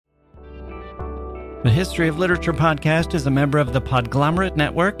The History of Literature podcast is a member of the Podglomerate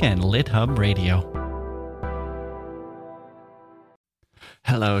Network and LitHub Radio.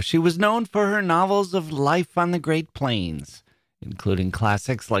 Hello, she was known for her novels of life on the Great Plains, including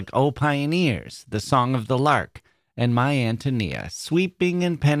classics like O Pioneers, The Song of the Lark, and My Antonia, sweeping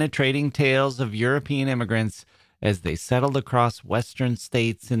and penetrating tales of European immigrants as they settled across western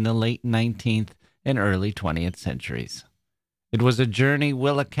states in the late 19th and early 20th centuries. It was a journey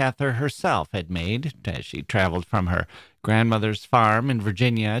Willa Cather herself had made as she traveled from her grandmother's farm in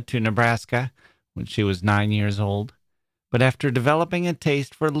Virginia to Nebraska when she was 9 years old. But after developing a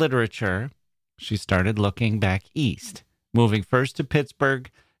taste for literature, she started looking back east, moving first to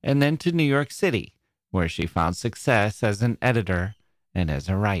Pittsburgh and then to New York City, where she found success as an editor and as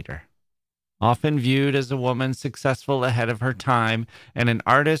a writer. Often viewed as a woman successful ahead of her time and an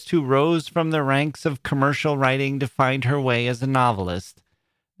artist who rose from the ranks of commercial writing to find her way as a novelist,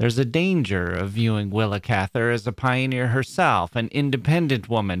 there's a danger of viewing Willa Cather as a pioneer herself, an independent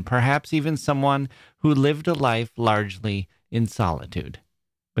woman, perhaps even someone who lived a life largely in solitude.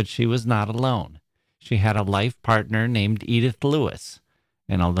 But she was not alone. She had a life partner named Edith Lewis,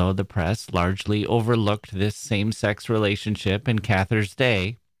 and although the press largely overlooked this same-sex relationship in Cather's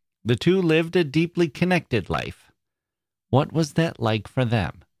day, the two lived a deeply connected life. What was that like for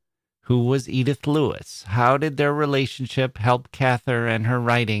them? Who was Edith Lewis? How did their relationship help Cather and her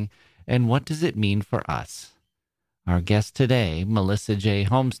writing? And what does it mean for us? Our guest today, Melissa J.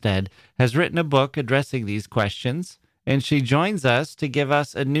 Homestead, has written a book addressing these questions, and she joins us to give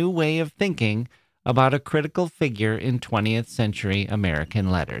us a new way of thinking about a critical figure in 20th century American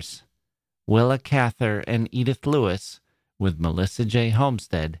letters. Willa Cather and Edith Lewis with Melissa J.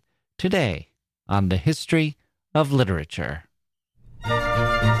 Homestead, today on the History of Literature.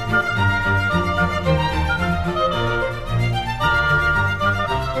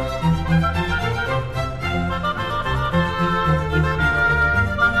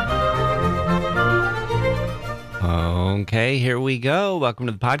 Okay, here we go. Welcome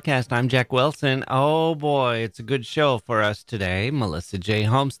to the podcast. I'm Jack Wilson. Oh boy, it's a good show for us today. Melissa J.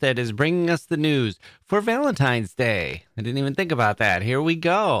 Homestead is bringing us the news for Valentine's Day. I didn't even think about that. Here we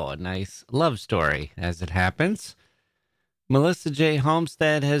go. A nice love story as it happens. Melissa J.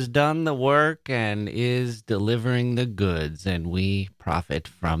 Homestead has done the work and is delivering the goods, and we profit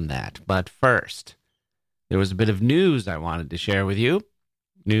from that. But first, there was a bit of news I wanted to share with you.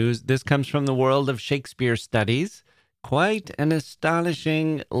 This comes from the world of Shakespeare studies. Quite an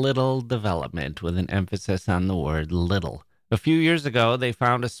astonishing little development with an emphasis on the word little. A few years ago, they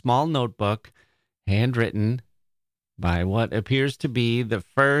found a small notebook handwritten by what appears to be the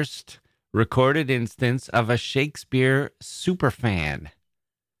first recorded instance of a Shakespeare superfan.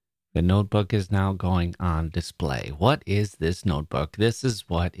 The notebook is now going on display. What is this notebook? This is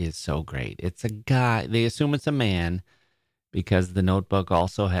what is so great. It's a guy. They assume it's a man, because the notebook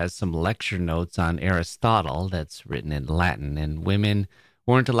also has some lecture notes on Aristotle that's written in Latin, and women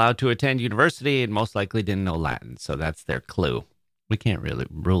weren't allowed to attend university and most likely didn't know Latin, so that's their clue. We can't really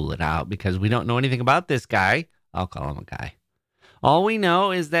rule it out because we don't know anything about this guy. I'll call him a guy. All we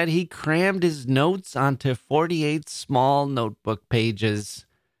know is that he crammed his notes onto 48 small notebook pages.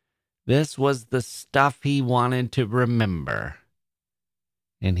 This was the stuff he wanted to remember,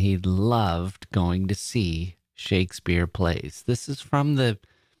 and he loved going to see Shakespeare plays. This is from the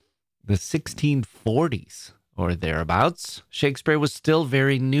 1640s or thereabouts. Shakespeare was still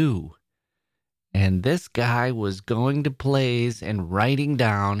very new. And this guy was going to plays and writing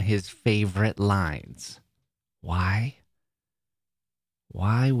down his favorite lines. Why?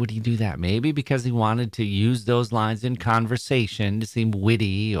 Why would he do that? Maybe because he wanted to use those lines in conversation to seem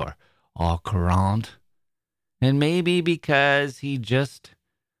witty or au courant. And maybe because he just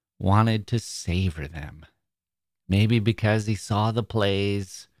wanted to savor them. Maybe because he saw the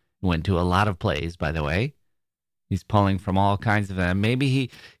plays, went to a lot of plays, by the way. He's pulling from all kinds of them. Maybe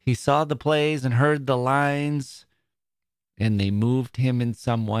he saw the plays and heard the lines, and they moved him in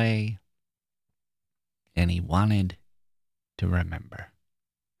some way, and he wanted to remember.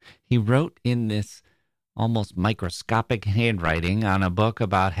 He wrote in this almost microscopic handwriting on a book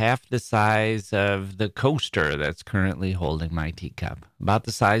about half the size of the coaster that's currently holding my teacup, about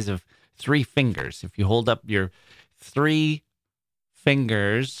the size of 3 fingers. If you hold up your 3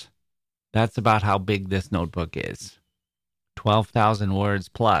 fingers, that's about how big this notebook is. 12,000 words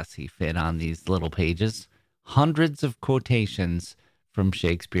plus he fit on these little pages. Hundreds of quotations from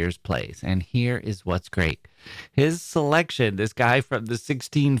Shakespeare's plays. And here is what's great. His selection, this guy from the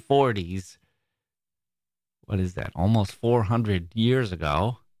 1640s, what is that, almost 400 years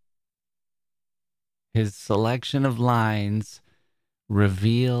ago, his selection of lines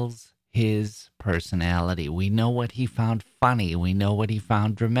reveals his personality. We know what he found funny. We know what he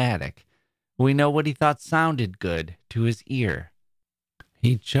found dramatic. We know what he thought sounded good to his ear.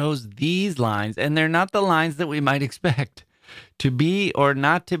 He chose these lines, and they're not the lines that we might expect. To be or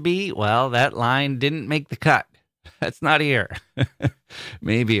not to be, well, that line didn't make the cut. That's not here.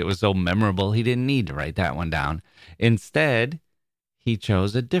 Maybe it was so memorable he didn't need to write that one down. Instead, he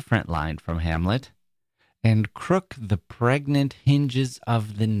chose a different line from Hamlet. And crook the pregnant hinges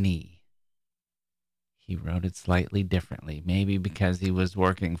of the knee. He wrote it slightly differently, maybe because he was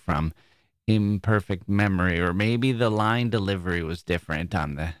working from imperfect memory, or maybe the line delivery was different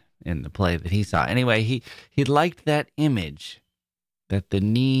in the play that he saw. Anyway, he liked that image that the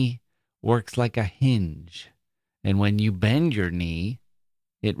knee works like a hinge, and when you bend your knee,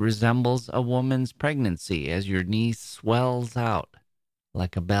 it resembles a woman's pregnancy as your knee swells out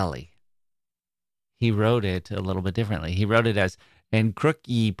like a belly. He wrote it a little bit differently. He wrote it as, and crook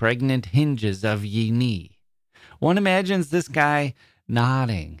ye pregnant hinges of ye knee. One imagines this guy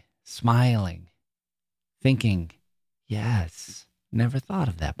nodding, smiling, thinking, yes, never thought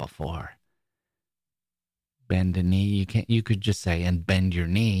of that before. Bend a knee, you could just say, and bend your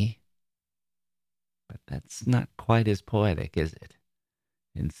knee. But that's not quite as poetic, is it?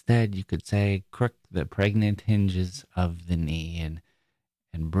 Instead, you could say, crook the pregnant hinges of the knee,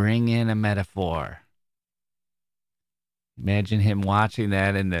 and bring in a metaphor. Imagine him watching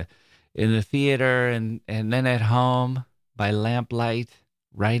that in the theater and then at home by lamplight,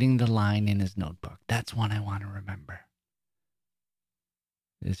 writing the line in his notebook. That's one I want to remember.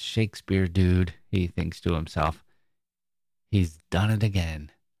 This Shakespeare dude, he thinks to himself, he's done it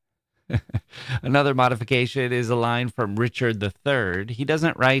again. Another modification is a line from Richard III. He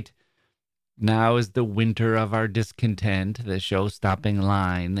doesn't write, now is the winter of our discontent, the show-stopping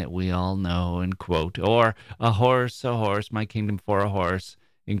line that we all know and quote, or a horse, my kingdom for a horse,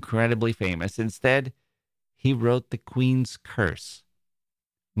 incredibly famous. Instead, he wrote the Queen's curse.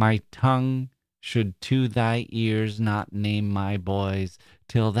 My tongue should to thy ears not name my boys,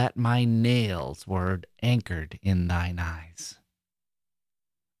 till that my nails were anchored in thine eyes.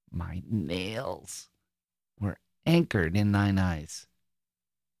 My nails were anchored in thine eyes.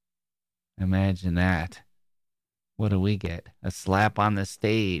 Imagine that. What do we get? A slap on the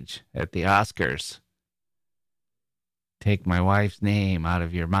stage at the Oscars. Take my wife's name out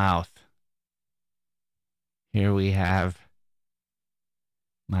of your mouth. Here we have,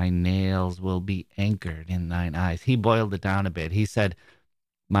 my nails will be anchored in thine eyes. He boiled it down a bit. He said,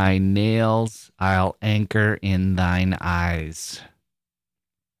 my nails I'll anchor in thine eyes.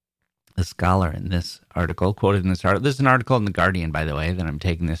 The scholar in this article, quoted in this article, this is an article in The Guardian, by the way, that I'm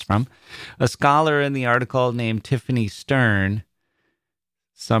taking this from. A scholar in the article named Tiffany Stern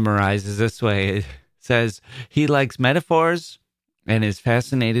summarizes this way. It says, he likes metaphors and is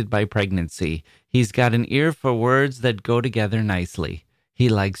fascinated by pregnancy. He's got an ear for words that go together nicely. He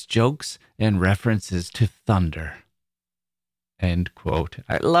likes jokes and references to thunder. End quote.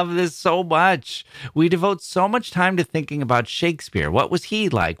 I love this so much. We devote so much time to thinking about Shakespeare. What was he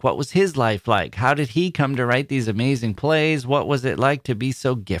like? What was his life like? How did he come to write these amazing plays? What was it like to be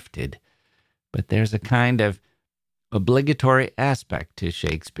so gifted? But there's a kind of obligatory aspect to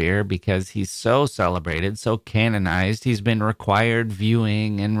Shakespeare because he's so celebrated, so canonized. He's been required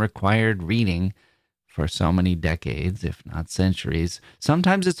viewing and required reading for so many decades, if not centuries.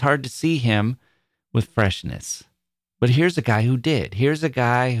 Sometimes it's hard to see him with freshness. But here's a guy who did. Here's a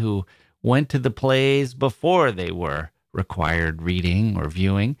guy who went to the plays before they were required reading or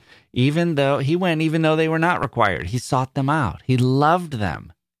viewing, even though they were not required. He sought them out. He loved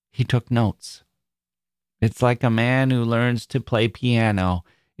them. He took notes. It's like a man who learns to play piano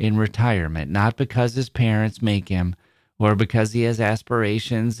in retirement, not because his parents make him or because he has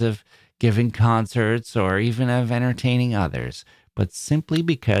aspirations of giving concerts or even of entertaining others, but simply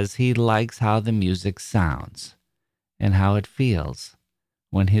because he likes how the music sounds and how it feels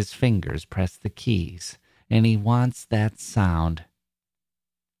when his fingers press the keys, and he wants that sound.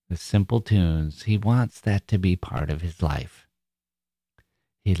 The simple tunes, he wants that to be part of his life.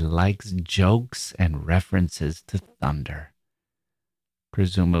 He likes jokes and references to thunder.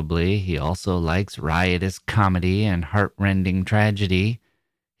 Presumably, he also likes riotous comedy and heart-rending tragedy.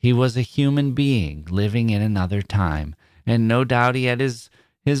 He was a human being living in another time, and no doubt he had his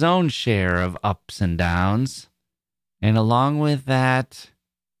own share of ups and downs. And along with that,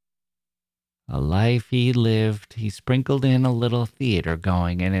 a life he lived, he sprinkled in a little theater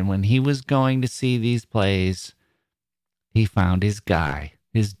going. And when he was going to see these plays, he found his guy,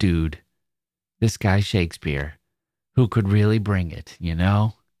 his dude, this guy Shakespeare, who could really bring it, you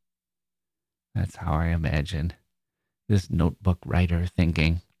know? That's how I imagine this notebook writer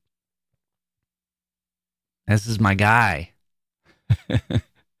thinking. This is my guy. I'm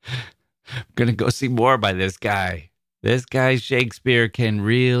going to go see more by this guy. This guy Shakespeare can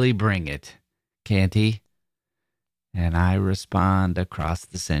really bring it, can't he? And I respond across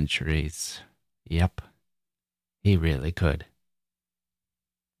the centuries. Yep, he really could.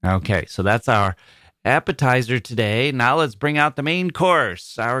 Okay, so that's our appetizer today. Now let's bring out the main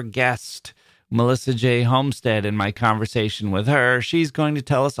course. Our guest, Melissa J. Homestead, in my conversation with her, she's going to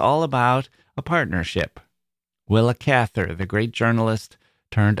tell us all about a partnership. Willa Cather, the great journalist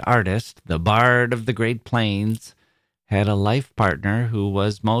turned artist, the bard of the Great Plains, had a life partner who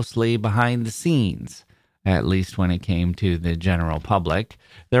was mostly behind the scenes, at least when it came to the general public.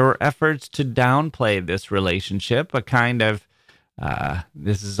 There were efforts to downplay this relationship, a kind of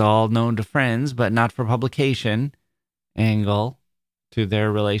this is all known to friends, but not for publication angle to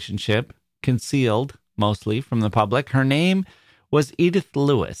their relationship, concealed mostly from the public. Her name was Edith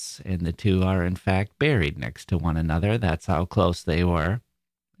Lewis, and the two are in fact buried next to one another. That's how close they were.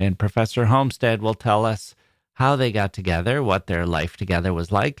 And Professor Homestead will tell us how they got together, what their life together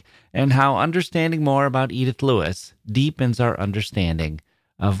was like, and how understanding more about Edith Lewis deepens our understanding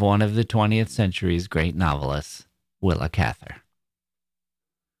of one of the 20th century's great novelists, Willa Cather.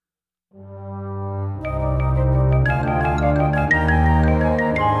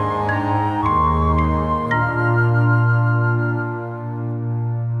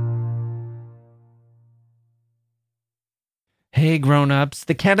 Hey grown-ups,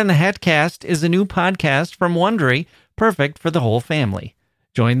 the Cat in the Hat Cast is a new podcast from Wondery, perfect for the whole family.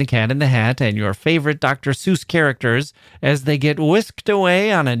 Join the Cat in the Hat and your favorite Dr. Seuss characters as they get whisked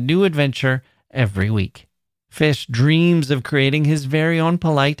away on a new adventure every week. Fish dreams of creating his very own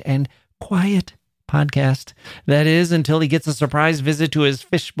polite and quiet podcast. That is, until he gets a surprise visit to his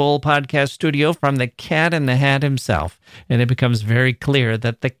Fishbowl podcast studio from the Cat in the Hat himself, and it becomes very clear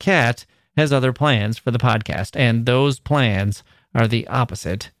that the cat has other plans for the podcast, and those plans are the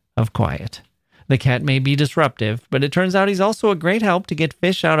opposite of quiet. The cat may be disruptive, but it turns out he's also a great help to get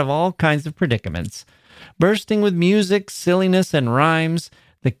fish out of all kinds of predicaments. Bursting with music, silliness, and rhymes,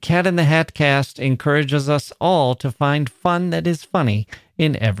 the Cat in the Hat Cast encourages us all to find fun that is funny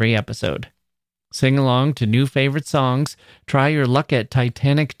in every episode. Sing along to new favorite songs, try your luck at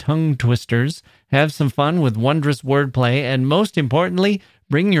Titanic tongue twisters, have some fun with wondrous wordplay, and most importantly,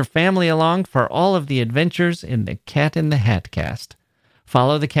 bring your family along for all of the adventures in the Cat in the Hat Cast.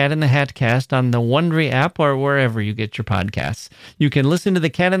 Follow the Cat in the Hat Cast on the Wondery app or wherever you get your podcasts. You can listen to the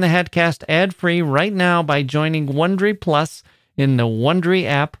Cat in the Hat Cast ad-free right now by joining Wondery Plus in the Wondery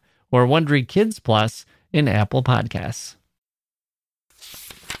app or Wondery Kids Plus in Apple Podcasts.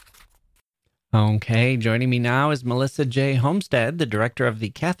 Okay, joining me now is Melissa J. Homestead, the director of the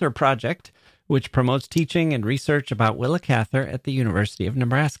Cather Project, which promotes teaching and research about Willa Cather at the University of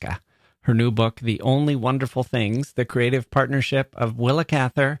Nebraska. Her new book, The Only Wonderful Things, The Creative Partnership of Willa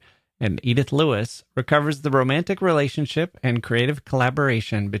Cather and Edith Lewis, recovers the romantic relationship and creative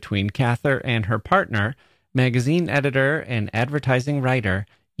collaboration between Cather and her partner, magazine editor and advertising writer,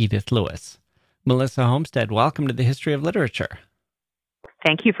 Edith Lewis. Melissa Homestead, welcome to the History of Literature.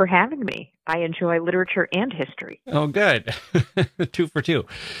 Thank you for having me. I enjoy literature and history. Oh, good. 2 for 2.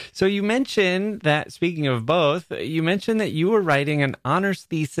 So you mentioned that, speaking of both, you mentioned that you were writing an honors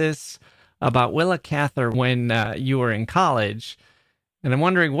thesis about Willa Cather when you were in college. And I'm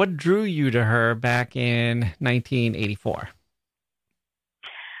wondering, what drew you to her back in 1984?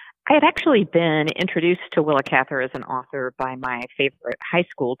 I had actually been introduced to Willa Cather as an author by my favorite high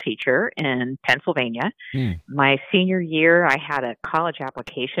school teacher in Pennsylvania. My senior year, I had a college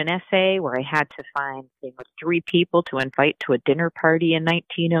application essay where I had to find 3 people to invite to a dinner party in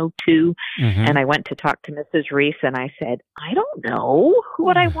 1902. And I went to talk to Mrs. Reese and I said, I don't know. Who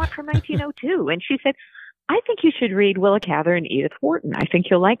would I want from 1902? And she said, I think you should read Willa Cather and Edith Wharton. I think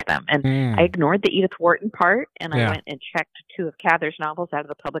you'll like them. And I ignored the Edith Wharton part, and I went and checked 2 of Cather's novels out of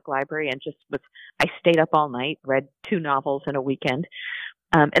the public library and I stayed up all night, read 2 novels in a weekend,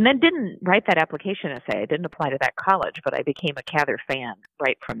 and then didn't write that application essay. I didn't apply to that college, but I became a Cather fan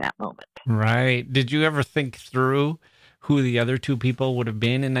right from that moment. Right. Did you ever think through who the other 2 people would have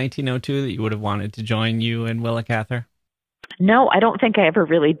been in 1902 that you would have wanted to join you and Willa Cather? No, I don't think I ever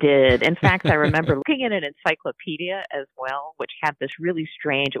really did. In fact, I remember looking at an encyclopedia as well, which had this really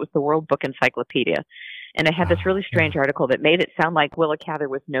strange, it was the World Book Encyclopedia, and it had this really strange article that made it sound like Willa Cather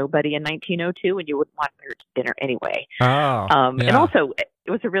was nobody in 1902 and you wouldn't want her to dinner anyway. And also,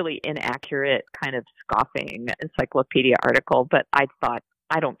 it was a really inaccurate kind of scoffing encyclopedia article, but I thought,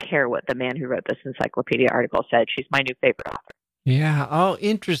 I don't care what the man who wrote this encyclopedia article said. She's my new favorite author. Yeah. Oh,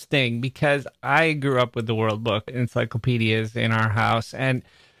 interesting, because I grew up with the World Book encyclopedias in our house, and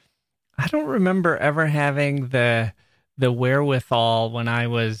I don't remember ever having the wherewithal when I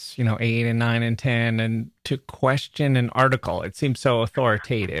was, 8 and 9 and 10 and to question an article. It seems so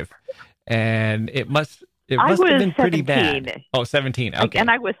authoritative. And it I must have was been pretty 17. bad. Oh, 17. And Okay.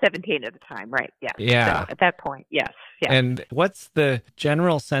 I was 17 at the time, right? Yes. Yeah. So at that point, yes. Yes. And what's the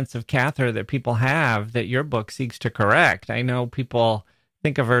general sense of Cather that people have that your book seeks to correct? I know people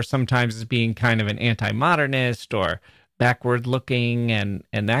think of her sometimes as being kind of an anti-modernist or backward looking and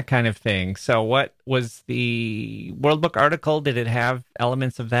that kind of thing. So what was the World Book article? Did it have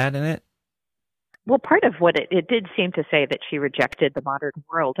elements of that in it? Well, part of what it did seem to say that she rejected the modern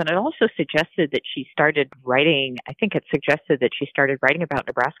world. And it also suggested that she started writing, I think it suggested that she started writing about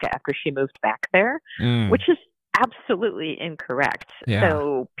Nebraska after she moved back there, which is absolutely incorrect. Yeah.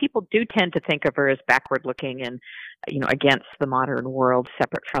 So people do tend to think of her as backward looking and, against the modern world,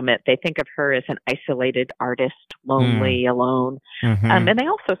 separate from it. They think of her as an isolated artist, lonely, alone. And they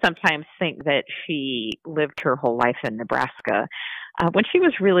also sometimes think that she lived her whole life in Nebraska when she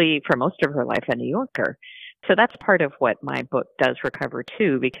was really, for most of her life, a New Yorker. So that's part of what my book does recover,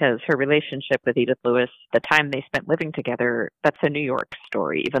 too, because her relationship with Edith Lewis, the time they spent living together, that's a New York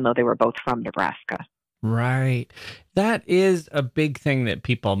story, even though they were both from Nebraska. Right. That is a big thing that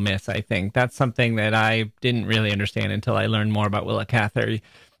people miss, I think. That's something that I didn't really understand until I learned more about Willa Cather.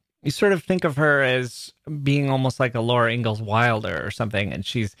 You sort of think of her as being almost like a Laura Ingalls Wilder or something, and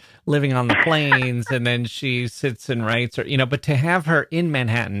she's living on the plains, and then she sits and writes, or but to have her in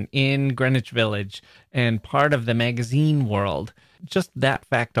Manhattan, in Greenwich Village, and part of the magazine world, just that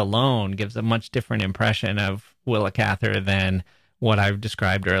fact alone gives a much different impression of Willa Cather than what I've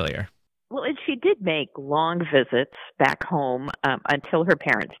described earlier. Well, and she did make long visits back home until her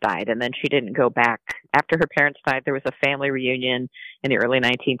parents died, and then she didn't go back. After her parents died, there was a family reunion in the early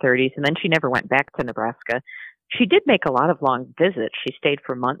 1930s, and then she never went back to Nebraska. She did make a lot of long visits. She stayed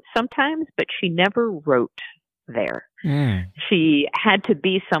for months sometimes, but she never wrote there. She had to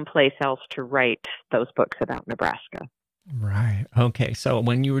be someplace else to write those books about Nebraska. Right. Okay. So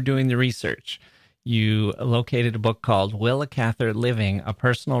when you were doing the research, you located a book called Willa Cather Living, A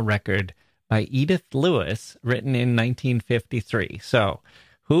Personal Record by Edith Lewis, written in 1953. So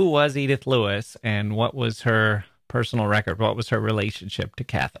who was Edith Lewis and what was her personal record? What was her relationship to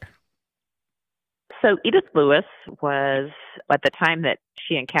Cather? So Edith Lewis was, at the time that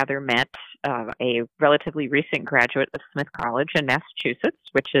she and Cather met, a relatively recent graduate of Smith College in Massachusetts,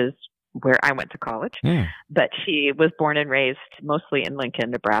 which is where I went to college. But she was born and raised mostly in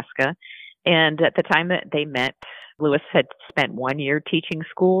Lincoln, Nebraska. And at the time that they met, Lewis had spent 1 year teaching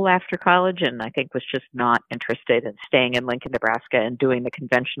school after college and I think was just not interested in staying in Lincoln, Nebraska and doing the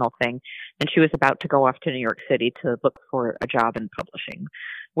conventional thing. And she was about to go off to New York City to look for a job in publishing,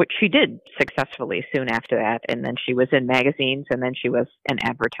 which she did successfully soon after that. And then she was in magazines and then she was an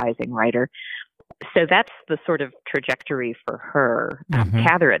advertising writer. So that's the sort of trajectory for her.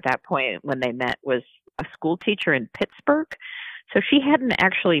 Cather at that point when they met was a school teacher in Pittsburgh. So she hadn't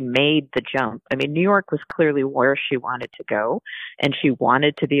actually made the jump. I mean, New York was clearly where she wanted to go, and she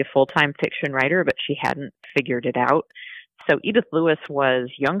wanted to be a full-time fiction writer, but she hadn't figured it out. So Edith Lewis was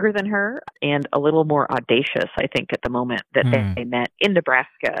younger than her and a little more audacious, I think, at the moment that they met in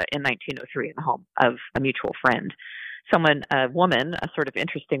Nebraska in 1903 in the home of a mutual friend. A woman, a sort of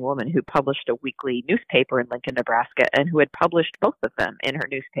interesting woman who published a weekly newspaper in Lincoln, Nebraska, and who had published both of them in her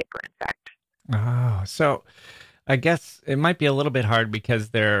newspaper, in fact. Oh, so I guess it might be a little bit hard because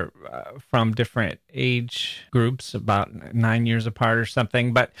they're from different age groups, about 9 years apart or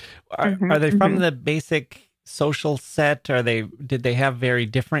something. But are they from the basic social set? Did they have very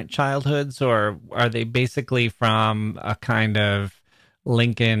different childhoods, or are they basically from a kind of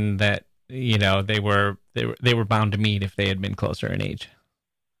Lincoln that they were bound to meet if they had been closer in age?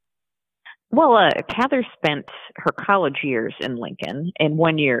 Well, Cather spent her college years in Lincoln and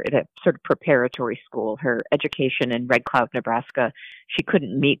 1 year at a sort of preparatory school. Her education in Red Cloud, Nebraska, she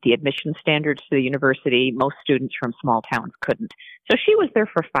couldn't meet the admission standards to the university. Most students from small towns couldn't. So she was there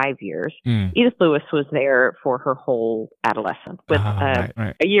for 5 years. Edith Lewis was there for her whole adolescence with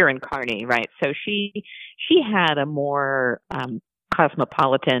a year in Kearney, right? So she had a more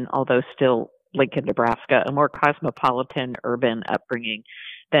cosmopolitan, although still Lincoln, Nebraska, a more cosmopolitan urban upbringing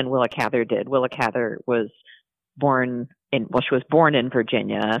than Willa Cather did. Willa Cather was born in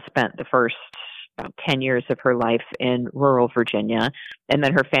Virginia, spent the first about 10 years of her life in rural Virginia, and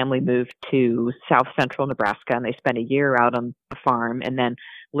then her family moved to south central Nebraska, and they spent a year out on the farm and then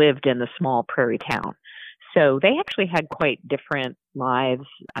lived in the small prairie town. So they actually had quite different lives.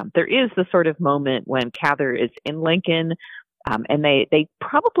 There is the sort of moment when Cather is in Lincoln, And they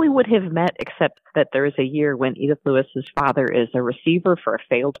probably would have met, except that there is a year when Edith Lewis's father is a receiver for a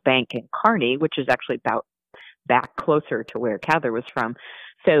failed bank in Kearney, which is actually about back closer to where Cather was from.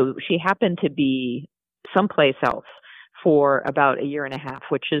 So she happened to be someplace else for about a year and a half,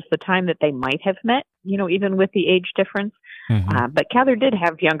 which is the time that they might have met, even with the age difference. Mm-hmm. But Cather did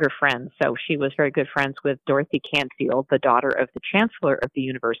have younger friends, so she was very good friends with Dorothy Canfield, the daughter of the chancellor of the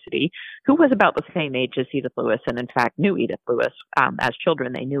university, who was about the same age as Edith Lewis, and in fact knew Edith Lewis. As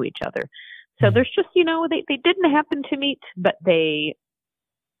children, they knew each other. So there's just, they didn't happen to meet, but they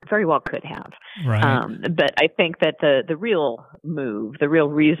very well could have. Right. But I think that the real move, the real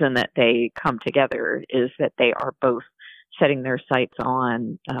reason that they come together is that they are both setting their sights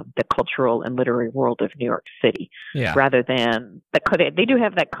on the cultural and literary world of New York City, rather than they do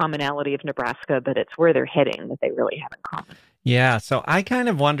have that commonality of Nebraska, but it's where they're heading that they really have in common. Yeah, so I kind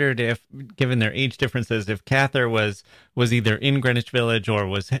of wondered if, given their age differences, if Cather was either in Greenwich Village or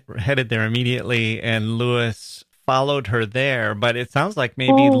was headed there immediately, and Lewis followed her there, but it sounds like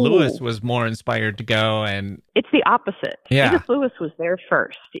maybe Lewis was more inspired to go. And it's the opposite. Yeah. Edith Lewis was there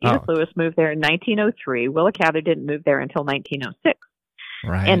first. Edith Lewis moved there in 1903. Willa Cather didn't move there until 1906.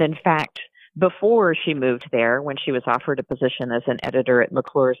 Right. And in fact, before she moved there, when she was offered a position as an editor at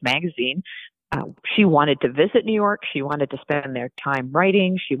McClure's magazine, she wanted to visit New York. She wanted to spend their time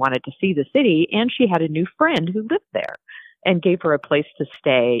writing. She wanted to see the city, and she had a new friend who lived there and gave her a place to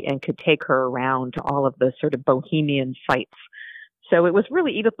stay and could take her around to all of the sort of bohemian sights. So it was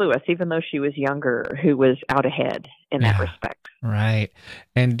really Edith Lewis, even though she was younger, who was out ahead in that respect. Right.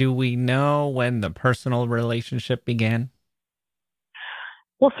 And do we know when the personal relationship began?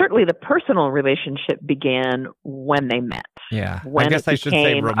 Well, certainly the personal relationship began when they met. Yeah. When I guess I should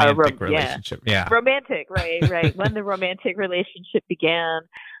say romantic relationship. Yeah. Romantic, right. When the romantic relationship began.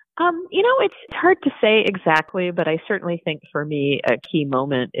 It's hard to say exactly, but I certainly think for me a key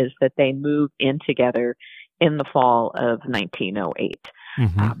moment is that they moved in together in the fall of 1908.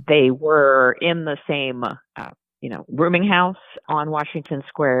 Mm-hmm. They were in the same, rooming house on Washington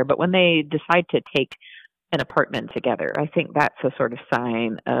Square, but when they decide to take an apartment together, I think that's a sort of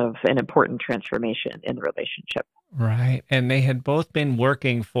sign of an important transformation in the relationship. Right. And they had both been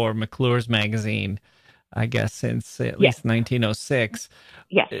working for McClure's magazine, I guess, since at least 1906.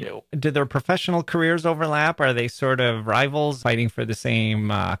 Yes. Did their professional careers overlap? Are they sort of rivals fighting for the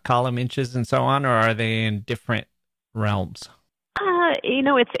same column inches and so on, or are they in different realms?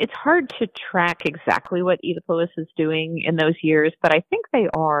 It's hard to track exactly what Edith Lewis is doing in those years, but I think they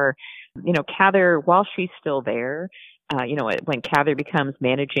are, Cather, while she's still there, when Cather becomes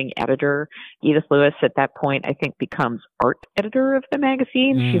managing editor, Edith Lewis at that point, I think, becomes art editor of the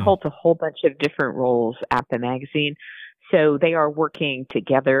magazine. She holds a whole bunch of different roles at the magazine. So they are working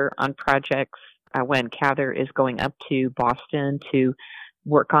together on projects when Cather is going up to Boston to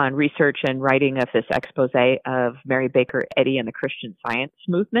work on research and writing of this expose of Mary Baker Eddy and the Christian Science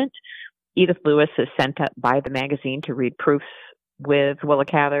movement. Edith Lewis is sent up by the magazine to read proofs with Willa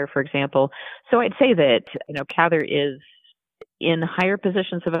Cather, for example. So I'd say that, Cather is in higher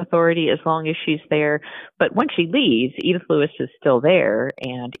positions of authority as long as she's there. But when she leaves, Edith Lewis is still there,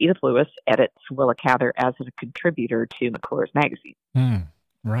 and Edith Lewis edits Willa Cather as a contributor to McClure's magazine.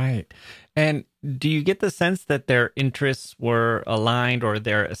 Right. And do you get the sense that their interests were aligned or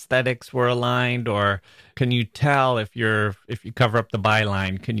their aesthetics were aligned, or can you tell if you cover up the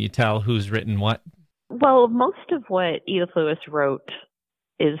byline, can you tell who's written what? Well, most of what Edith Lewis wrote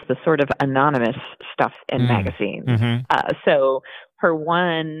is the sort of anonymous stuff in magazines. Mm-hmm. So her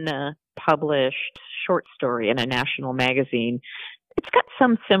one published short story in a national magazine, it's got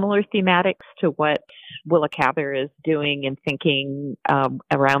some similar thematics to what Willa Cather is doing and thinking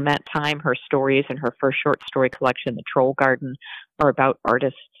around that time. Her stories in her first short story collection, The Troll Garden, are about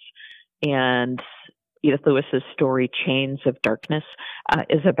artists. And Edith Lewis's story, Chains of Darkness,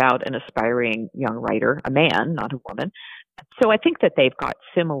 is about an aspiring young writer, a man, not a woman. So I think that they've got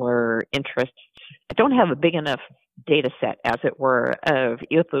similar interests. I don't have a big enough data set, as it were, of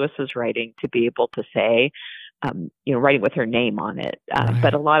Edith Lewis's writing to be able to say, writing with her name on it.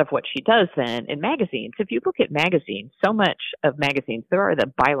 But a lot of what she does then in magazines, if you look at magazines, so much of magazines, there are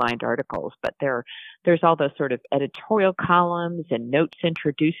the bylined articles, but there's all those sort of editorial columns and notes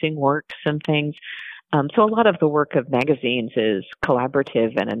introducing works and things. So a lot of the work of magazines is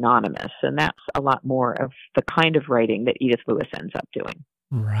collaborative and anonymous, and that's a lot more of the kind of writing that Edith Lewis ends up doing.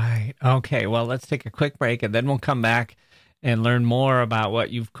 Right. Okay, well, let's take a quick break, and then we'll come back and learn more about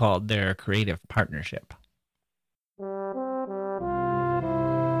what you've called their creative partnership.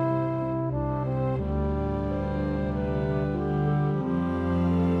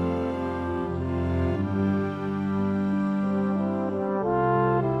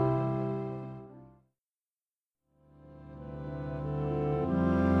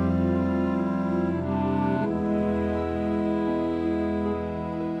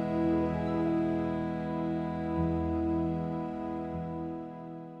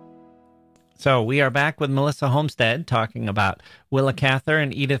 So we are back with Melissa Homestead talking about Willa Cather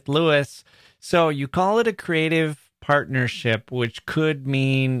and Edith Lewis. So you call it a creative partnership, which could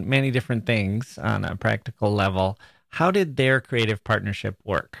mean many different things on a practical level. How did their creative partnership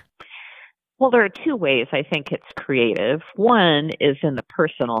work? Well, there are two ways I think it's creative. One is in the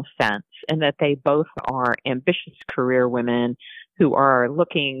personal sense, in that they both are ambitious career women who are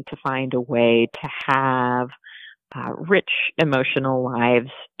looking to find a way to have rich emotional lives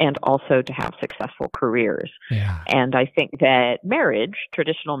and also to have successful careers. Yeah. And I think that marriage,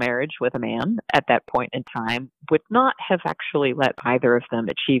 traditional marriage with a man at that point in time, would not have actually let either of them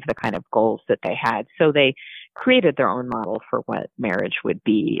achieve the kind of goals that they had. So they created their own model for what marriage would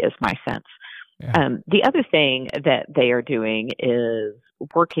be, is my sense. Yeah. The other thing that they are doing is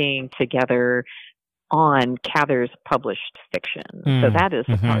working together on Cather's published fiction. So that is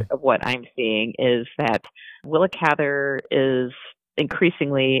the part of what I'm seeing, is that Willa Cather is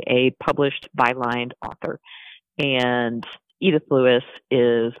increasingly a published bylined author, and Edith Lewis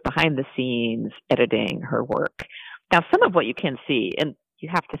is behind the scenes editing her work. Now, some of what you can see, and you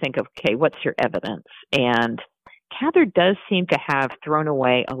have to think of, okay, what's your evidence? And Cather does seem to have thrown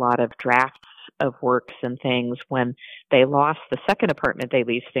away a lot of drafts of works and things when they lost the second apartment they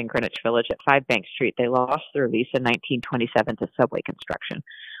leased in Greenwich Village at 5 Bank Street. They lost their lease in 1927 to subway construction.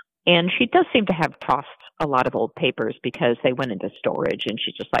 And she does seem to have tossed a lot of old papers because they went into storage, and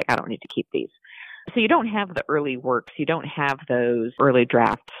she's just like, I don't need to keep these. So you don't have the early works. You don't have those early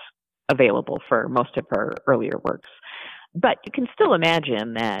drafts available for most of her earlier works. But you can still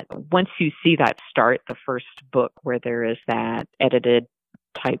imagine that once you see that start, the first book where there is that edited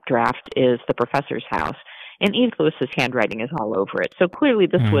type draft is The Professor's House, and Edith Lewis's handwriting is all over it. So clearly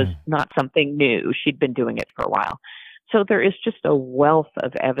this was not something new. She'd been doing it for a while. So there is just a wealth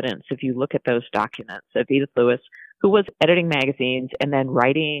of evidence, if you look at those documents, of Edith Lewis, who was editing magazines and then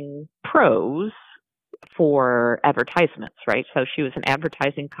writing prose for advertisements, right? So she was an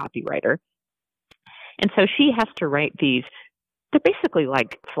advertising copywriter. And so she has to write these. They're basically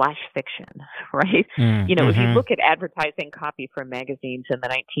like flash fiction, right? If you look at advertising copy from magazines in the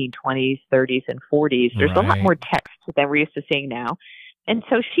 1920s, 30s, and 40s, there's a lot more text than we're used to seeing now. And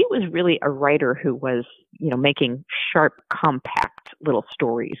so she was really a writer who was, making sharp, compact little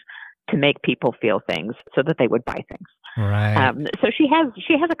stories to make people feel things so that they would buy things. Right. So she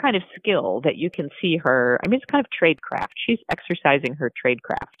has a kind of skill that you can see her. I mean, it's kind of tradecraft. She's exercising her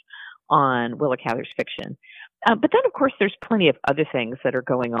tradecraft on Willa Cather's fiction. But then, of course, there's plenty of other things that are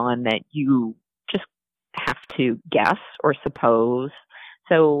going on that you just have to guess or suppose.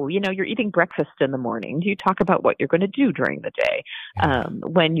 So, you're eating breakfast in the morning. You talk about what you're going to do during the day.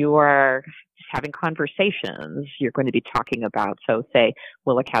 When you are having conversations, you're going to be talking about, so say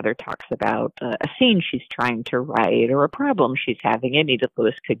Willa Cather talks about a scene she's trying to write or a problem she's having, and Edith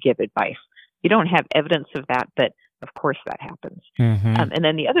Lewis could give advice. You don't have evidence of that, but of course that happens. And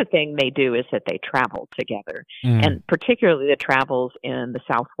then the other thing they do is that they travel together, and particularly the travels in the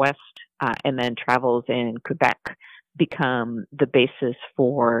Southwest and then travels in Quebec become the basis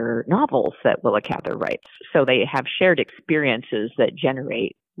for novels that Willa Cather writes. So they have shared experiences that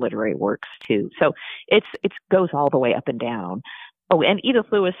generate literary works too. So it goes all the way up and down. Oh, and Edith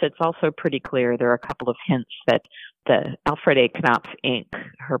Lewis, it's also pretty clear there are a couple of hints that the Alfred A. Knopf Inc.,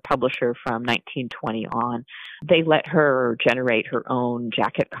 her publisher from 1920 on, they let her generate her own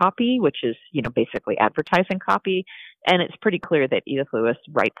jacket copy, which is, basically advertising copy. And it's pretty clear that Edith Lewis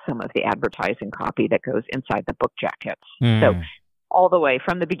writes some of the advertising copy that goes inside the book jackets. So all the way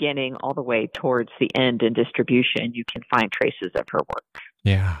from the beginning, all the way towards the end in distribution, you can find traces of her work.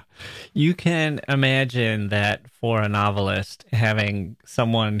 Yeah. You can imagine that for a novelist, having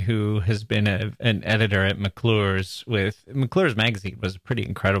someone who has been an editor at McClure's McClure's magazine was a pretty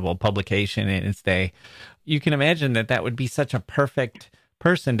incredible publication in its day. You can imagine that would be such a perfect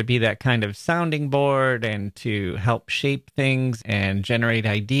person to be that kind of sounding board and to help shape things and generate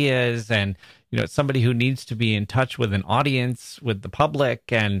ideas, and somebody who needs to be in touch with an audience, with the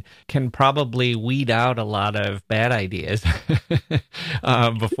public, and can probably weed out a lot of bad ideas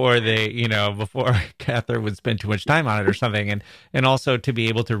before Cather would spend too much time on it or something, and also to be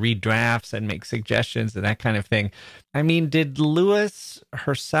able to read drafts and make suggestions and that kind of thing. I mean, did Lewis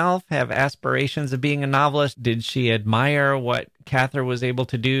herself have aspirations of being a novelist? Did she admire what Cather was able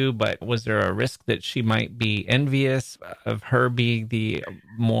to do, but was there a risk that she might be envious of her being the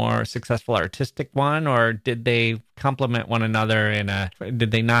more successful artistic one, or did they complement one another did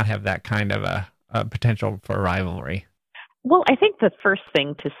they not have that kind of a potential for rivalry? Well, I think the first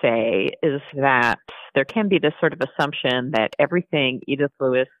thing to say is that there can be this sort of assumption that everything Edith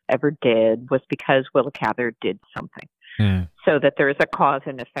Lewis ever did was because Willa Cather did something. so that there is a cause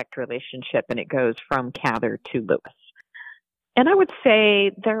and effect relationship, and it goes from Cather to Lewis. And I would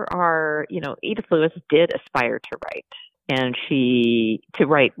say there are, Edith Lewis did aspire to write, and to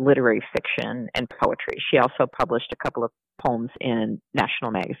write literary fiction and poetry. She also published a couple of poems in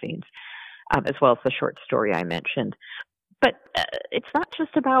national magazines, as well as the short story I mentioned. But it's not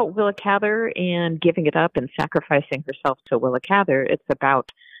just about Willa Cather and giving it up and sacrificing herself to Willa Cather. It's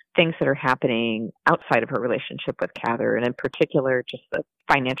about things that are happening outside of her relationship with Cather, and in particular, just the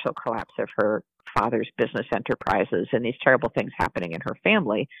financial collapse of her father's business enterprises and these terrible things happening in her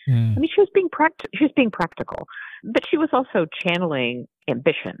family. I mean, she was being practical, but she was also channeling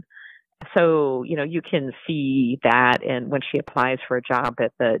ambition. So, you can see that when she applies for a job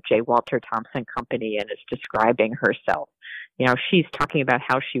at the J. Walter Thompson Company and is describing herself. She's talking about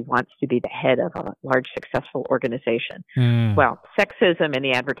how she wants to be the head of a large, successful organization. Well, sexism in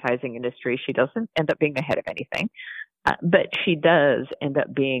the advertising industry, she doesn't end up being the head of anything, but she does end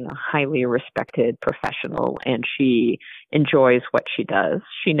up being a highly respected professional, and she enjoys what she does.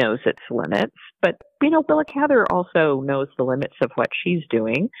 She knows its limits, but, Willa Cather also knows the limits of what she's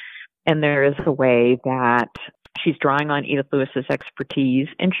doing. And there is a way that she's drawing on Edith Lewis's expertise,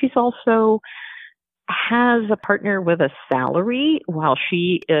 and she's also has a partner with a salary while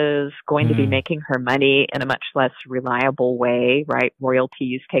she is going to be making her money in a much less reliable way, right?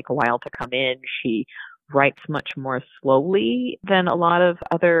 Royalties take a while to come in. She writes much more slowly than a lot of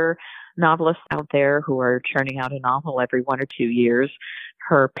other novelists out there who are churning out a novel every 1 or 2 years.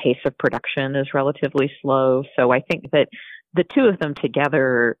 Her pace of production is relatively slow. So I think that the two of them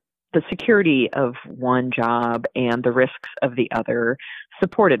together, the security of one job and the risks of the other,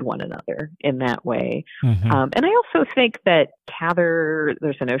 supported one another in that way. And I also think that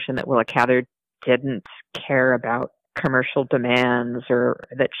there's a notion that Willa Cather didn't care about commercial demands or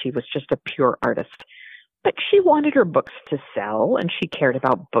that she was just a pure artist. But she wanted her books to sell, and she cared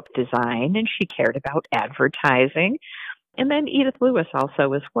about book design, and she cared about advertising. And then Edith Lewis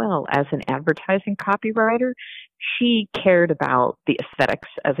also, as well, as an advertising copywriter, she cared about the aesthetics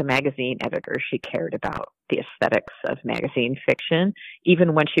as a magazine editor. She cared about the aesthetics of magazine fiction,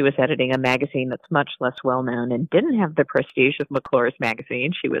 even when she was editing a magazine that's much less well-known and didn't have the prestige of McClure's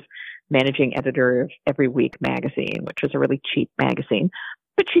magazine. She was managing editor of Every Week magazine, which was a really cheap magazine.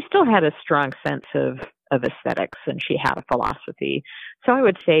 But she still had a strong sense of aesthetics, and she had a philosophy. So I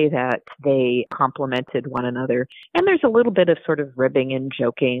would say that they complemented one another. And there's a little bit of sort of ribbing and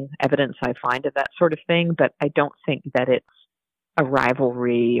joking evidence I find of that sort of thing, but I don't think that it's a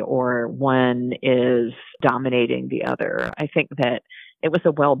rivalry or one is dominating the other. I think that it was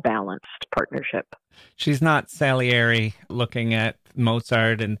a well-balanced partnership. She's not Salieri looking at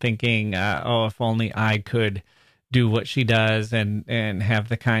Mozart and thinking, if only I could do what she does and have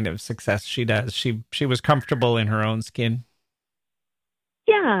the kind of success she does. She was comfortable in her own skin.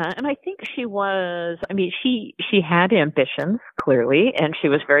 Yeah, and I think she was, she had ambitions, clearly, and she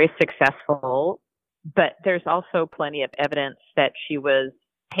was very successful, but there's also plenty of evidence that she was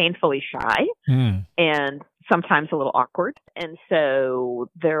painfully shy and sometimes a little awkward. And so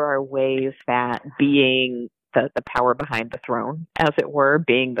there are ways that being the power behind the throne, as it were,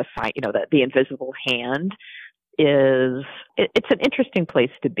 being the invisible hand, it's an interesting place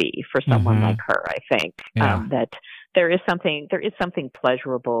to be for someone like her. I think that there is something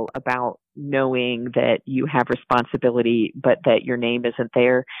pleasurable about knowing that you have responsibility, but that your name isn't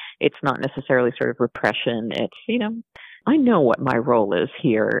there. It's not necessarily sort of repression. It's, I know what my role is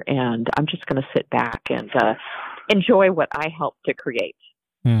here, and I'm just going to sit back and enjoy what I helped to create.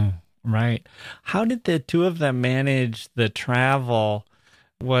 Right. How did the two of them manage the travel?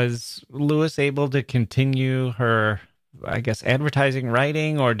 Was Lewis able to continue her, advertising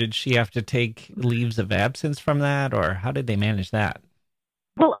writing, or did she have to take leaves of absence from that, or how did they manage that?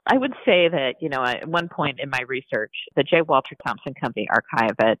 Well, I would say that, at one point in my research, the J. Walter Thompson Company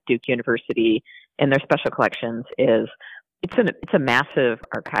archive at Duke University in their special collections it's a massive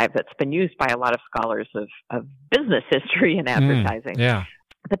archive that's been used by a lot of scholars of business history and advertising.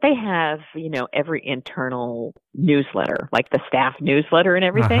 But they have, every internal newsletter, like the staff newsletter and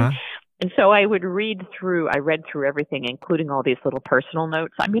everything. And so I read through everything, including all these little personal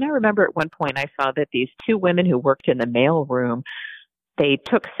notes. I remember at one point I saw that these two women who worked in the mail room, they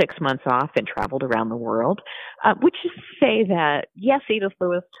took 6 months off and traveled around the world, which is to say that, yes, Edith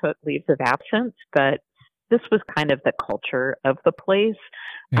Lewis took leaves of absence, but this was kind of the culture of the place.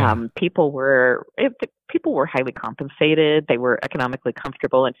 People were highly compensated. They were economically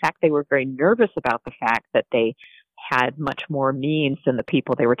comfortable. In fact, they were very nervous about the fact that they had much more means than the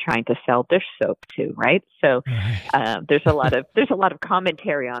people they were trying to sell dish soap to, right? So there's a lot of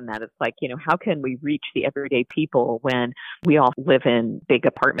commentary on that. It's like, how can we reach the everyday people when we all live in big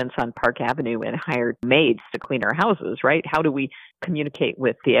apartments on Park Avenue and hired maids to clean our houses, right? How do we communicate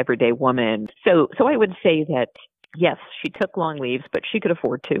with the everyday woman? So I would say that yes, she took long leaves, but she could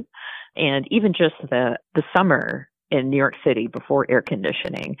afford to. And even just the summer in New York City before air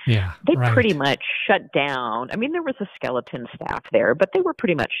conditioning, they pretty much shut down. I mean, there was a skeleton staff there, but they were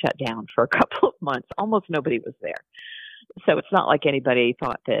pretty much shut down for a couple of months. Almost nobody was there. So it's not like anybody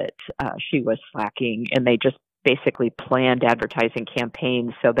thought that she was slacking, and they just basically planned advertising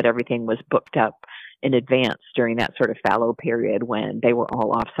campaigns so that everything was booked up in advance during that sort of fallow period when they were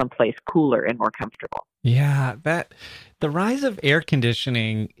all off someplace cooler and more comfortable. Yeah, the rise of air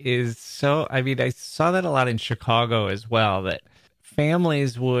conditioning is so, I mean, I saw that a lot in Chicago as well, that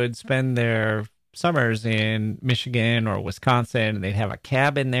families would spend their summers in Michigan or Wisconsin, and they'd have a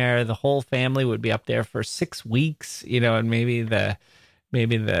cabin there. The whole family would be up there for 6 weeks, and maybe the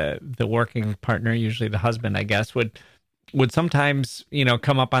working partner, usually the husband, I guess, would sometimes,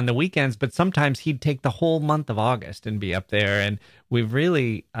 come up on the weekends, but sometimes he'd take the whole month of August and be up there. And we've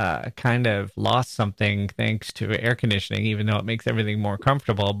really kind of lost something thanks to air conditioning, even though it makes everything more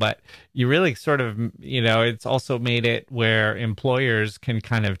comfortable. But you really sort of, it's also made it where employers can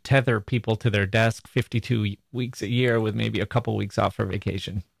kind of tether people to their desk 52 weeks a year with maybe a couple weeks off for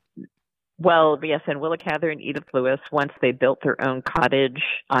vacation. Well, yes, and Willa, Cather, and Edith Lewis, once they built their own cottage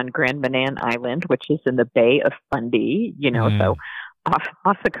on Grand Manan Island, which is in the Bay of Fundy, so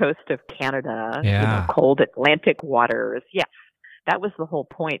off the coast of Canada, cold Atlantic waters. Yes, that was the whole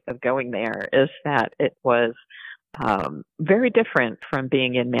point of going there, is that it was very different from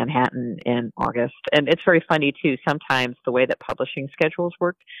being in Manhattan in August. And it's very funny, too, sometimes the way that publishing schedules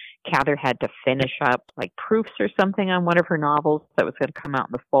worked, Cather had to finish up like proofs or something on one of her novels that was going to come out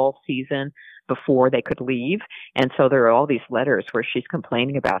in the fall season before they could leave. And so there are all these letters where she's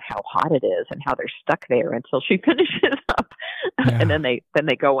complaining about how hot it is and how they're stuck there until she finishes up. And then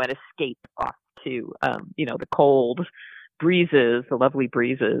they go and escape off to, the cold breezes, the lovely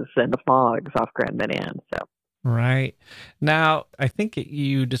breezes and the fogs off Grand Manan. So. Right. Now, I think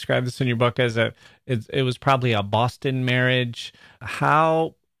you described this in your book as it was probably a Boston marriage.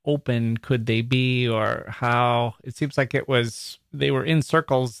 How open could they be, or how it seems like they were in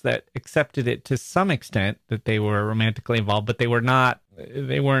circles that accepted it to some extent that they were romantically involved, but they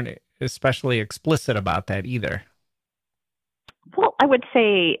weren't especially explicit about that either. Well, I would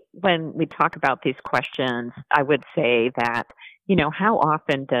say when we talk about these questions, I would say that, how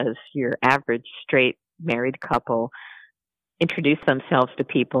often does your average straight married couple introduce themselves to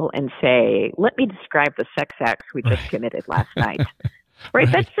people and say, let me describe the sex acts we just committed last night. Right?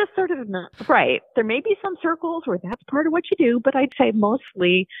 That's just sort of not right. There may be some circles where that's part of what you do, but I'd say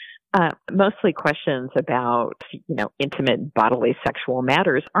mostly questions about, intimate bodily sexual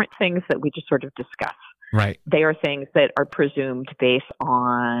matters aren't things that we just sort of discuss. Right. They are things that are presumed based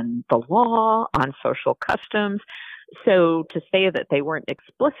on the law, on social customs. So to say that they weren't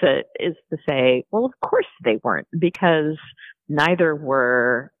explicit is to say, well, of course they weren't, because neither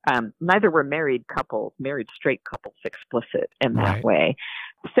were married straight couples explicit in that way.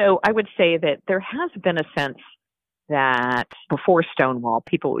 So I would say that there has been a sense that before Stonewall,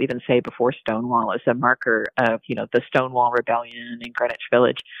 people will even say before Stonewall is a marker of, the Stonewall Rebellion in Greenwich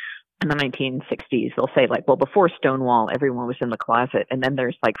Village in the 1960s. They'll say like, well, before Stonewall, everyone was in the closet, and then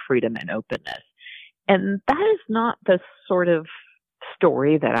there's like freedom and openness. And that is not the sort of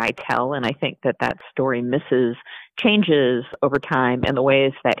story that I tell, and I think that story changes over time in the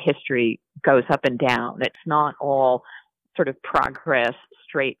ways that history goes up and down. It's not all sort of progress,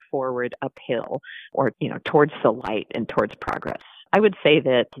 straightforward uphill, or, towards the light and towards progress. I would say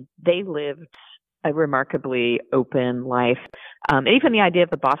that they lived a remarkably open life. Even the idea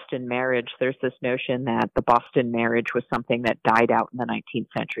of the Boston marriage, there's this notion that the Boston marriage was something that died out in the 19th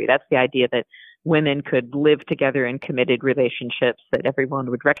century. That's the idea that women could live together in committed relationships that everyone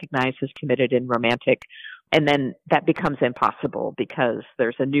would recognize as committed and romantic. And then that becomes impossible because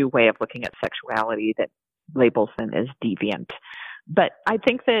there's a new way of looking at sexuality that labels them as deviant. But I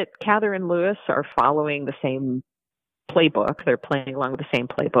think that Cather and Lewis are following the same playbook. They're playing along with the same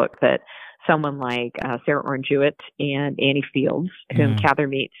playbook that someone like Sarah Orne Jewett and Annie Fields, whom Cather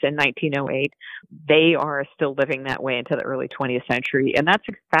meets in 1908, they are still living that way into the early 20th century. And that's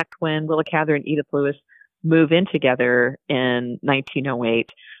in fact when Willa Cather and Edith Lewis move in together in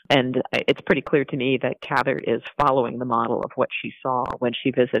 1908. And it's pretty clear to me that Cather is following the model of what she saw when she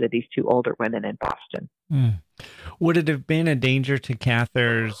visited these two older women in Boston. Would it have been a danger to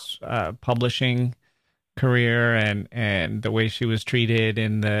Cather's publishing career and the way she was treated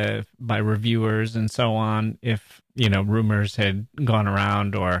by reviewers and so on, if rumors had gone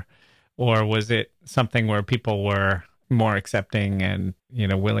around, or was it something where people were more accepting and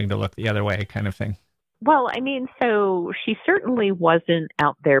willing to look the other way, kind of thing? Well, I mean, so she certainly wasn't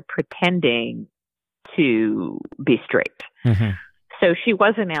out there pretending to be straight. Mm-hmm. So she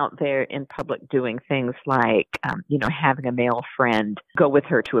wasn't out there in public doing things like, having a male friend go with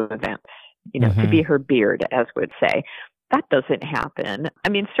her to events, to be her beard, as would say. That doesn't happen. I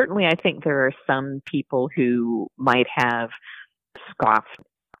mean, certainly I think there are some people who might have scoffed.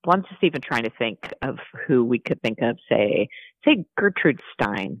 Well, I'm just even trying to think of who we could think of. Say Gertrude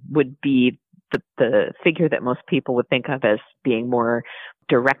Stein would be the figure that most people would think of as being more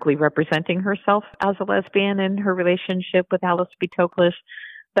directly representing herself as a lesbian in her relationship with Alice B. Toklas.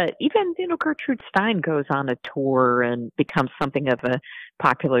 But even, Gertrude Stein goes on a tour and becomes something of a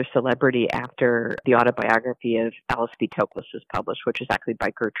popular celebrity after the autobiography of Alice B. Toklas is published, which is actually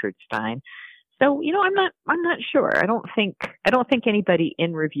by Gertrude Stein. So, I'm not sure. I don't think anybody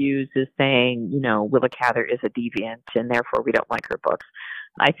in reviews is saying, Willa Cather is a deviant and therefore we don't like her books.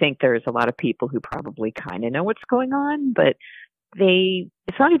 I think there's a lot of people who probably kind of know what's going on, but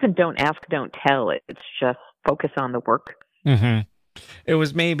it's not even don't ask, don't tell. It's just focus on the work. Mm-hmm. It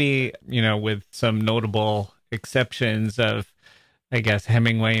was maybe, with some notable exceptions of, I guess,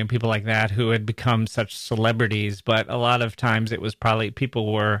 Hemingway and people like that who had become such celebrities, but a lot of times it was probably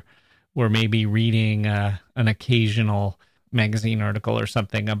people were maybe reading an occasional magazine article or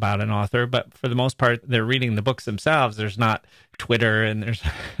something about an author, but for the most part, they're reading the books themselves. There's not Twitter, and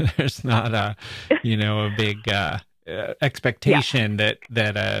there's not a big expectation that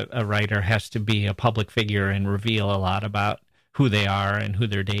a writer has to be a public figure and reveal a lot about who they are and who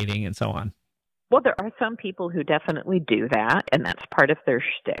they're dating and so on. Well, there are some people who definitely do that, and that's part of their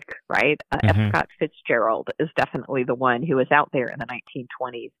shtick, right? F. Scott Fitzgerald is definitely the one who was out there in the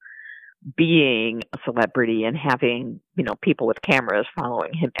 1920s being a celebrity and having, people with cameras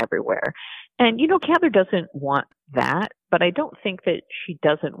following him everywhere. And, Cather doesn't want that, but I don't think that she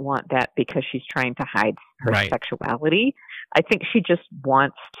doesn't want that because she's trying to hide her sexuality. I think she just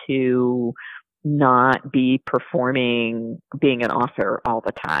wants to not be performing being an author all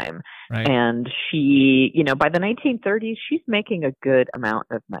the time. Right. And she, by the 1930s, she's making a good amount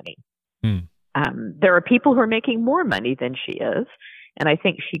of money. There are people who are making more money than she is. And I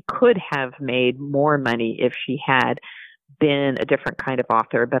think she could have made more money if she had been a different kind of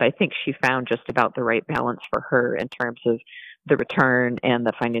author. But I think she found just about the right balance for her in terms of the return and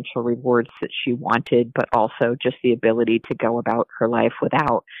the financial rewards that she wanted, but also just the ability to go about her life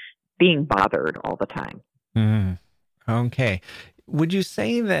without being bothered all the time. Okay. Would you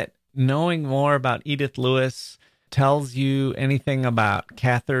say that knowing more about Edith Lewis tells you anything about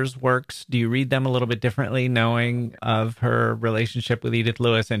Cather's works? Do you read them a little bit differently, knowing of her relationship with Edith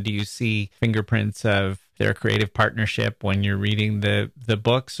Lewis? And do you see fingerprints of their creative partnership when you're reading the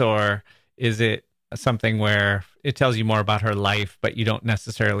books? Or is it something where it tells you more about her life, but you don't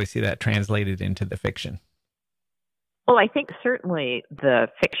necessarily see that translated into the fiction? Well, I think certainly the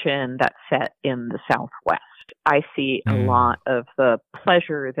fiction that's set in the Southwest, I see a lot of the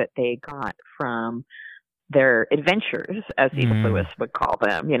pleasure that they got from their adventures, as Edith Lewis would call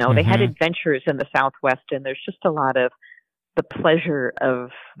them. They had adventures in the Southwest, and there's just a lot of the pleasure of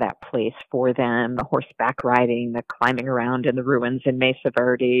that place for them, the horseback riding, the climbing around in the ruins in Mesa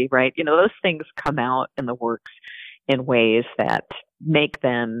Verde, right? Those things come out in the works in ways that make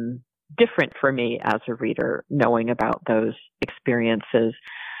them different for me as a reader, knowing about those experiences.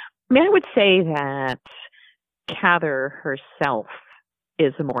 I mean, I would say that Cather herself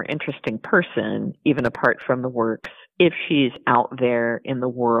is a more interesting person, even apart from the works, if she's out there in the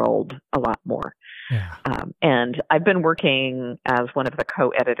world a lot more. Yeah. And I've been working as one of the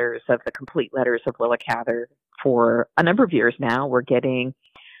co-editors of the Complete Letters of Willa Cather for a number of years now. We're getting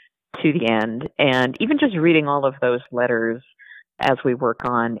to the end. And even just reading all of those letters as we work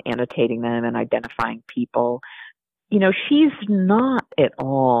on annotating them and identifying people, she's not at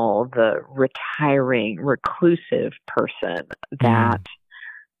all the retiring, reclusive person that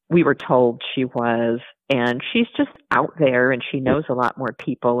we were told she was. And she's just out there, and she knows a lot more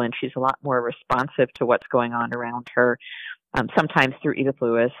people, and she's a lot more responsive to what's going on around her, sometimes through Edith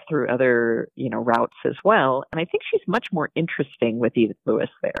Lewis, through other, routes as well. And I think she's much more interesting with Edith Lewis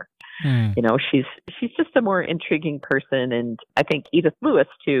there. She's just a more intriguing person. And I think Edith Lewis,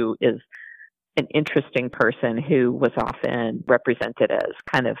 too, is an interesting person who was often represented as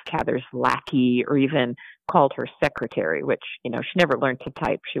kind of Cather's lackey, or even called her secretary, which, she never learned to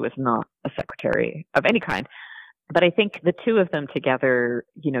type. She was not a secretary of any kind. But I think the two of them together,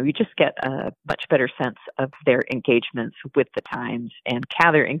 you just get a much better sense of their engagements with the times. And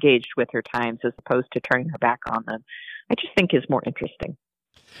Cather engaged with her times as opposed to turning her back on them, I just think is more interesting.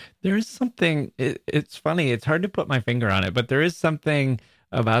 There is something, it's funny, it's hard to put my finger on it, but there is something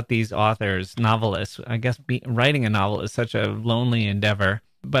about these authors, novelists. I guess writing a novel is such a lonely endeavor,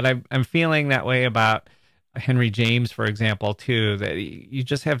 but I'm feeling that way about Henry James, for example, too, that you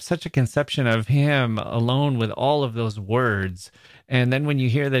just have such a conception of him alone with all of those words. And then when you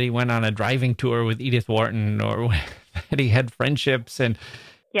hear that he went on a driving tour with Edith Wharton, or that he had friendships and...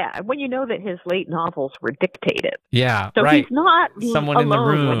 Yeah, when you know that his late novels were dictated. Yeah, so right. He's not someone alone in the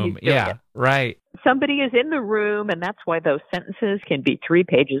room. When he's doing it. Right. Somebody is in the room, and that's why those sentences can be 3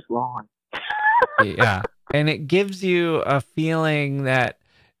 pages long. Yeah, and it gives you a feeling that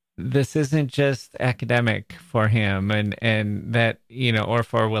this isn't just academic for him, and that, or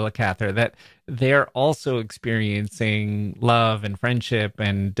for Willa Cather, that they're also experiencing love and friendship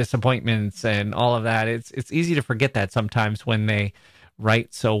and disappointments and all of that. It's easy to forget that sometimes when they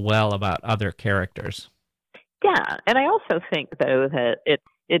write so well about other characters. Yeah, and I also think, though, that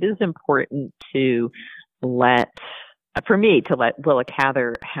it is important to let Willa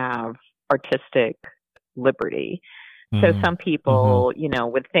Cather have artistic liberty. So some people,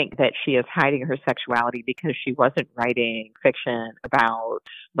 would think that she is hiding her sexuality because she wasn't writing fiction about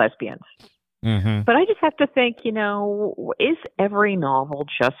lesbians. But I just have to think, is every novel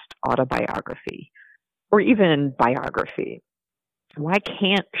just autobiography or even biography? Why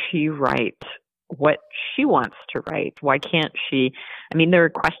can't she write what she wants to write? Why can't she? I mean, there are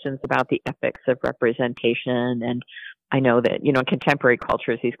questions about the ethics of representation, and I know that, in contemporary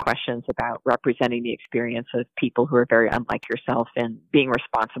cultures, these questions about representing the experience of people who are very unlike yourself and being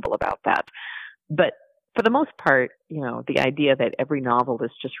responsible about that. But for the most part, the idea that every novel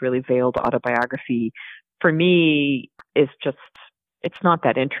is just really veiled autobiography, for me, is just, it's not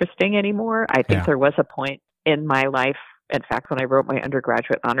that interesting anymore. I think there was a point in my life, in fact, when I wrote my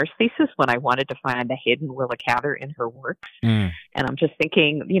undergraduate honors thesis, when I wanted to find the hidden Willa Cather in her works. And I'm just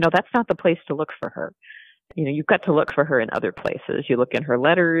thinking, that's not the place to look for her. You've got to look for her in other places. You look in her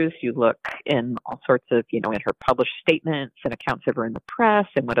letters, you look in all sorts of, in her published statements and accounts of her in the press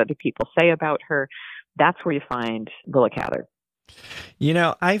and what other people say about her. That's where you find Willa Cather.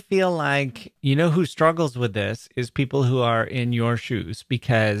 I feel like, who struggles with this is people who are in your shoes,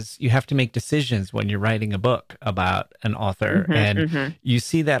 because you have to make decisions when you're writing a book about an author. You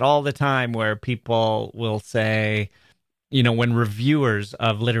see that all the time where people will say, when reviewers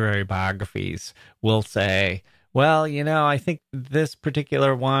of literary biographies will say, well, I think this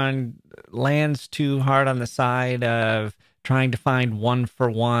particular one lands too hard on the side of trying to find one for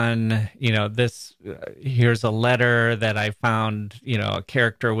one, here's a letter that I found, a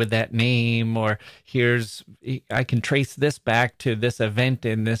character with that name, or I can trace this back to this event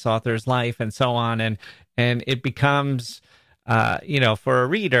in this author's life, and so on. And it becomes, for a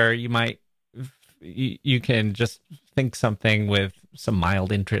reader, you can just think something with some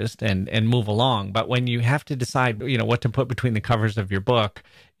mild interest and move along. But when you have to decide, what to put between the covers of your book,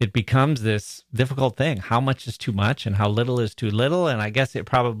 it becomes this difficult thing. How much is too much and how little is too little? And I guess it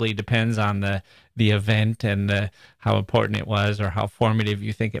probably depends on the event and how important it was, or how formative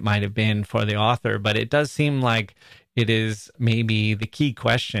you think it might have been for the author. But it does seem like it is maybe the key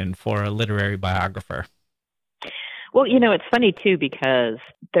question for a literary biographer. Well, it's funny, too, because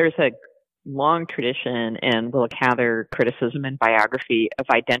there's a long tradition in Willa Cather criticism and biography of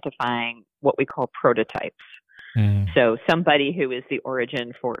identifying what we call prototypes. So somebody who is the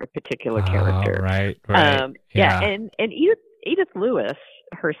origin for a particular character. Right. And Edith Lewis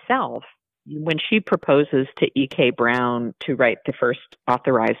herself, when she proposes to E.K. Brown to write the first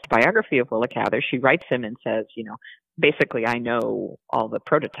authorized biography of Willa Cather, she writes him and says, basically, I know all the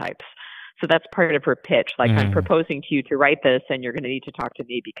prototypes. So that's part of her pitch. Like, I'm proposing to you to write this, and you're going to need to talk to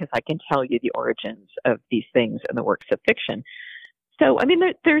me because I can tell you the origins of these things in the works of fiction. So, I mean,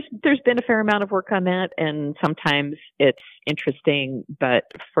 there's been a fair amount of work on that, and sometimes it's interesting. But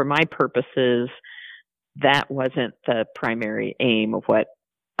for my purposes, that wasn't the primary aim of what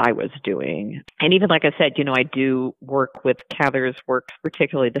I was doing. And even like I said, I do work with Cather's works,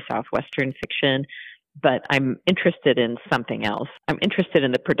 particularly the Southwestern fiction. But I'm interested in something else. I'm interested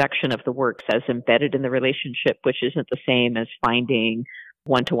in the production of the works as embedded in the relationship, which isn't the same as finding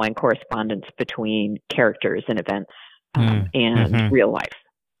one-to-one correspondence between characters and events and real life.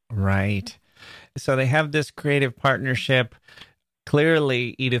 Right. So they have this creative partnership.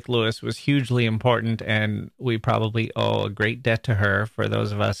 Clearly, Edith Lewis was hugely important, and we probably owe a great debt to her for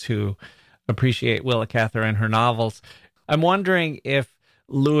those of us who appreciate Willa Cather and her novels. I'm wondering if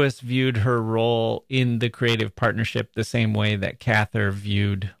Lewis viewed her role in the creative partnership the same way that Cather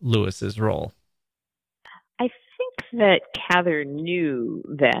viewed Lewis's role? I think that Cather knew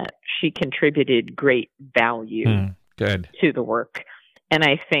that she contributed great value Good. to the work. And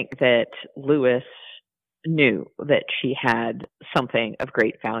I think that Lewis knew that she had something of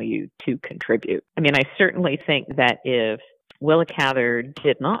great value to contribute. I mean, I certainly think that if Willa Cather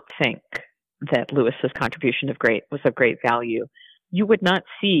did not think that Lewis's contribution was of great value, you would not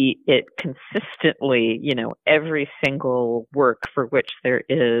see it consistently, every single work for which there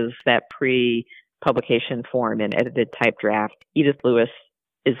is that pre-publication form and edited type draft. Edith Lewis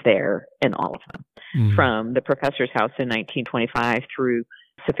is there in all of them, from The Professor's House in 1925 through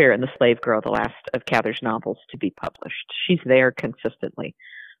Sapphira and the Slave Girl, the last of Cather's novels to be published. She's there consistently.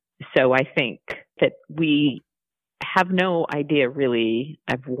 So I think that we have no idea really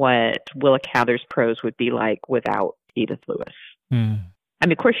of what Willa Cather's prose would be like without Edith Lewis. I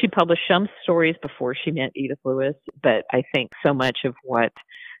mean, of course, she published some stories before she met Edith Lewis, but I think so much of what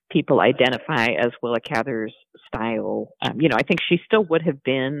people identify as Willa Cather's style, I think she still would have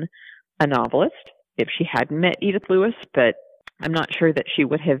been a novelist if she hadn't met Edith Lewis, but I'm not sure that she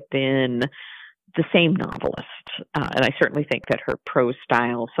would have been the same novelist. And I certainly think that her prose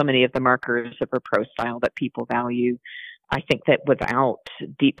style, so many of the markers of her prose style that people value, I think that without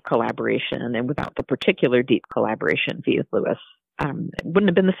deep collaboration and without the particular deep collaboration of Edith Lewis, it wouldn't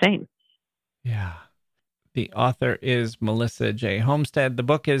have been the same. Yeah. The author is Melissa J. Homestead. The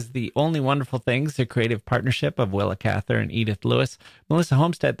book is The Only Wonderful Things, a creative partnership of Willa Cather and Edith Lewis. Melissa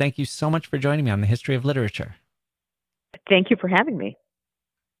Homestead, thank you so much for joining me on The History of Literature. Thank you for having me.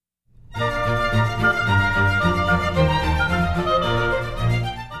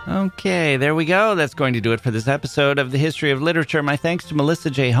 Okay, there we go. That's going to do it for this episode of The History of Literature. My thanks to Melissa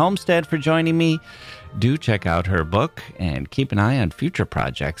J. Homestead for joining me. Do check out her book and keep an eye on future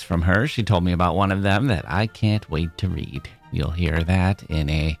projects from her. She told me about one of them that I can't wait to read. You'll hear that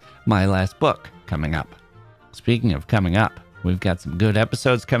in My Last Book coming up. Speaking of coming up, we've got some good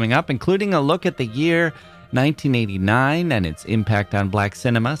episodes coming up, including a look at the year 1989 and its impact on Black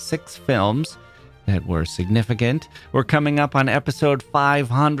cinema, 6 films that were significant. We're coming up on episode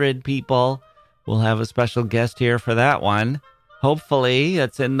 500, people. We'll have a special guest here for that one. Hopefully,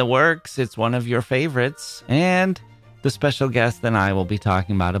 it's in the works. It's one of your favorites. And the special guest and I will be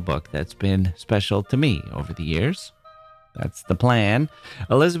talking about a book that's been special to me over the years. That's the plan.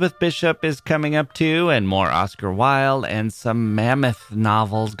 Elizabeth Bishop is coming up too, and more Oscar Wilde and some mammoth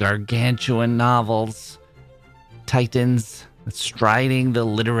novels, gargantuan novels. Titans striding the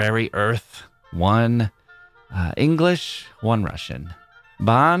literary earth. One English, one Russian.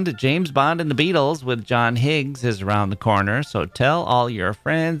 James Bond and the Beatles with John Higgs is around the corner, so tell all your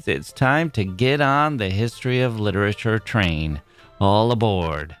friends it's time to get on the History of Literature train. All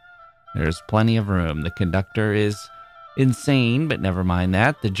aboard. There's plenty of room. The conductor is insane, but never mind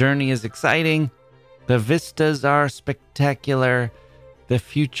that. The journey is exciting. The vistas are spectacular. The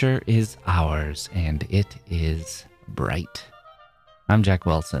future is ours, and it is bright. I'm Jack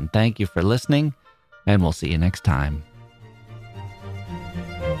Wilson. Thank you for listening, and we'll see you next time.